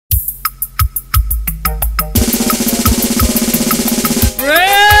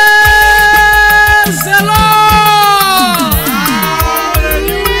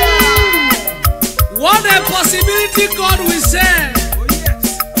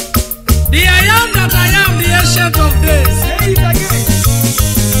that I am the ancient of days. Say it again.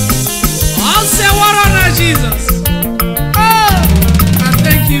 I'll say what on Jesus. Oh, I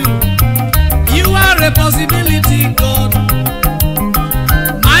thank you. You are a possibility, God.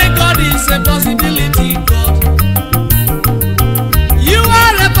 My God is a possibility, God. You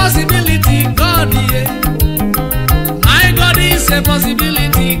are a possibility, God, yeah. My God is a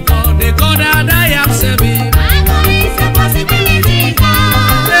possibility, God. The God that I am serving. My God is a possibility,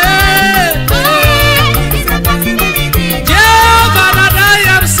 God. Hey, Oh, it's a possibility, God. Jehovah that I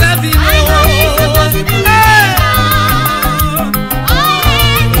am serving. My God is a possibility, Hey, God. Oh,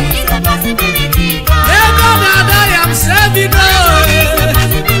 it's a possibility, God. the God that I am serving.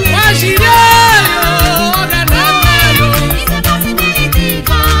 Why she there? Oh, the It's a possibility,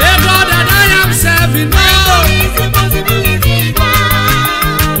 God. God that I am serving. It's a possibility,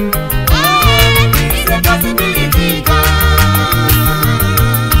 God. Oh, it's a possibility, God.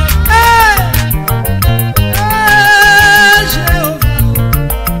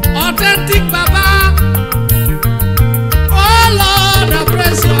 Authentic Baba. Oh Lord, I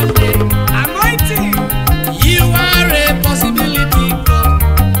praise your name. Anointing. You are a possibility, God.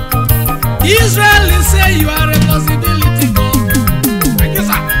 Israel say you are a possibility, God. Thank you,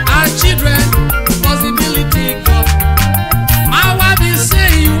 sir. Our children, possibility, God. My wife is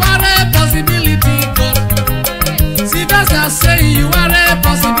saying you are a possibility, God. Sylvester saying you are a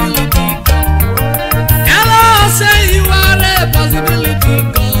possibility, God. Hello, say you are a possibility,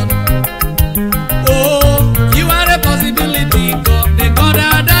 God. Oh, you are a possibility, God. The God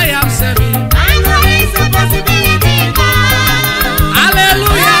that I am serving. My God is a possibility, God.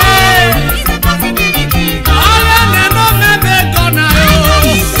 Hallelujah. It's a possibility, God. All the no me be gonna.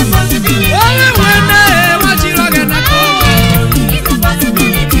 It's a possibility, Only when God. they watch you again. It's a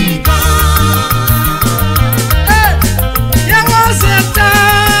possibility, God. There was a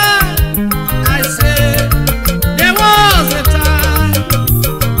time, I say, there was a time.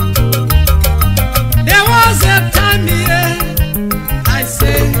 There was a time here, I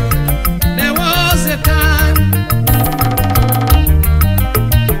say, there was a time.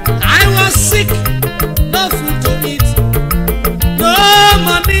 I was sick, no food to eat, no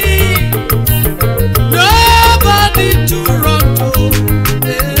money, nobody to run to.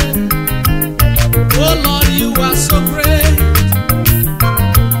 Yeah. Oh Lord, you are so great.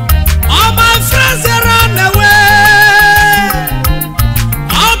 All my friends they run away.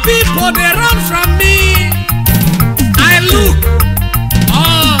 All people they run from me. I look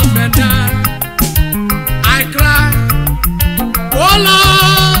up and down. I cry. Oh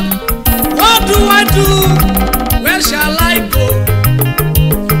Lord, what do I do? Where shall I go?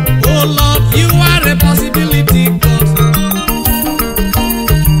 Oh Lord, you are a possibility, God.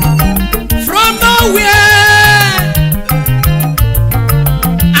 From nowhere,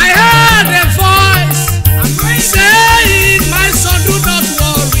 I heard a voice saying, my son, do not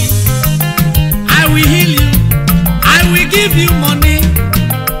worry. I will heal you. I will give you money.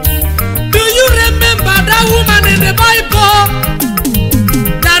 Do you remember that woman in the Bible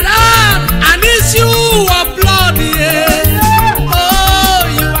that had an issue of blood? Yeah. Oh,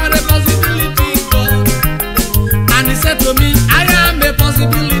 you are a possibility, God. And he said to me, I am a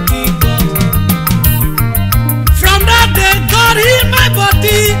possibility, God. From that day, God healed my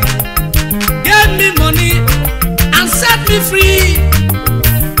body, gave me money, and set me free.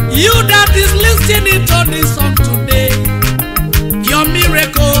 You that is listening to this song today, your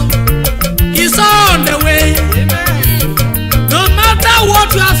miracle is on the way. No matter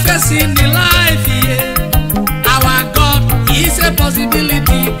what you are facing in life,